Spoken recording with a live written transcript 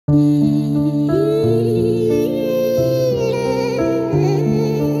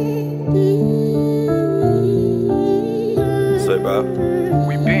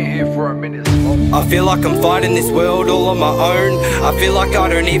feel like I'm fighting this world all on my own. I feel like I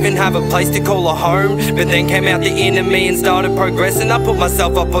don't even have a place to call a home. But then came out the inner me and started progressing. I put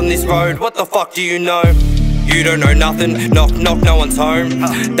myself up on this road, what the fuck do you know? You don't know nothing, knock knock, no one's home.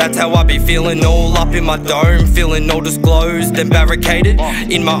 That's how I be feeling, all up in my dome. Feeling all disclosed and barricaded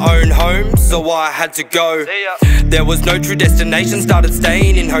in my own home, so I had to go. There was no true destination, started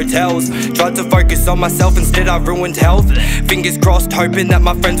staying in hotels. Tried to focus on myself, instead I ruined health. Fingers crossed, hoping that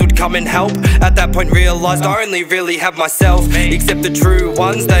my friends would come and help. At that point realised I only really have myself. Except the true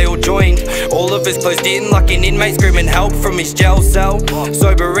ones, they all joined. All of us closed in like an inmate screaming help from his jail cell.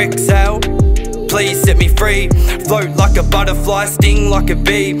 Sober exhale, please set me free. Float like a butterfly, sting like a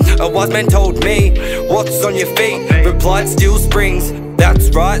bee. A wise man told me, what's on your feet? Replied, steel springs. That's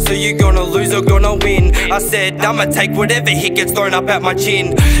right, so you gonna lose or gonna win. I said, I'ma take whatever hit gets thrown up at my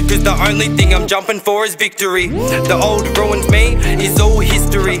chin. Cause the only thing I'm jumping for is victory. The old ruined me is all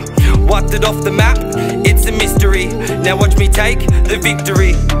history. Wiped it off the map, it's a mystery. Now watch me take the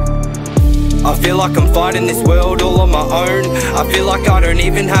victory. I feel like I'm fighting this world all on my own. I feel like I don't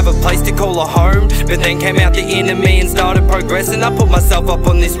even have a place to call a home. But then came out the inner me and started progressing. I put myself up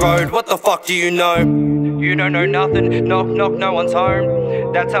on this road, what the fuck do you know? You don't know nothing, knock knock, no one's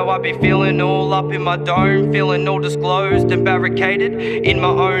home. That's how I be feeling, all up in my dome. Feeling all disclosed and barricaded in my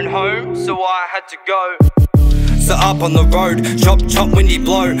own home, so I had to go. So up on the road, chop chop, windy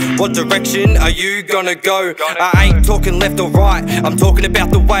blow. What direction are you gonna go? I ain't talking left or right, I'm talking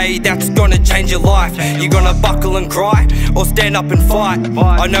about the way that's gonna change your life. You gonna buckle and cry, or stand up and fight?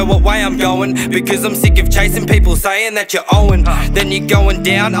 I know what way I'm going, because I'm sick of chasing people saying that you're owing. Then you're going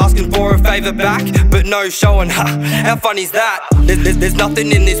down, asking for a favour back, but no showing. How funny's that? There's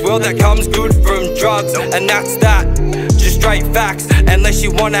nothing in this world that comes good from drugs, and that's that. Just straight facts. Unless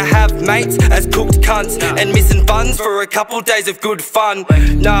you wanna have mates as cooked cunts and missing funds for a couple days of good fun.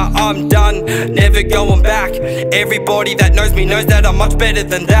 Nah, I'm done, never going back. Everybody that knows me knows that I'm much better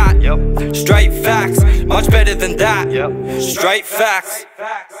than that. Straight facts, much better than that. Straight facts.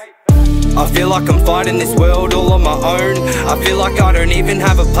 I feel like I'm fighting this world all on my own. I feel like I don't even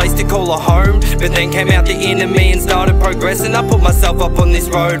have a place to call a home. But then came out the inner me and started progressing. I put myself up on this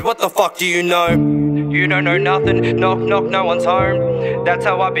road, what the fuck do you know? You don't know nothing, knock knock, no one's home. That's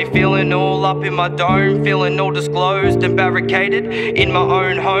how I be feeling, all up in my dome. Feeling all disclosed and barricaded in my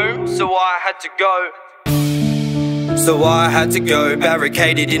own home, so I had to go. So I had to go,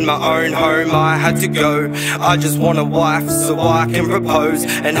 barricaded in my own home, I had to go. I just want a wife so I can propose,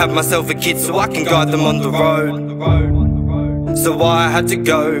 and have myself a kid so I can guide them on the road. So I had to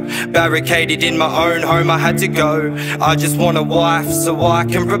go, barricaded in my own home, I had to go. I just want a wife so I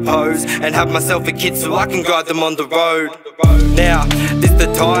can propose, and have myself a kid so I can guide them on the road. Now, this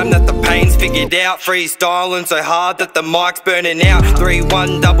the time that the pain's figured out. Freestyling so hard that the mic's burning out.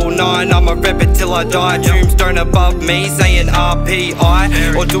 3199, I'ma rep it till I die. Tombstone above me saying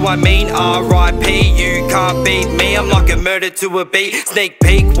RPI, or do I mean RIP? You can't beat me, I'm like a murder to a beat. Sneak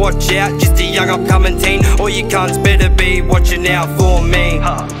peek, watch out, just a young upcoming teen. All you cunts better be watching out for me.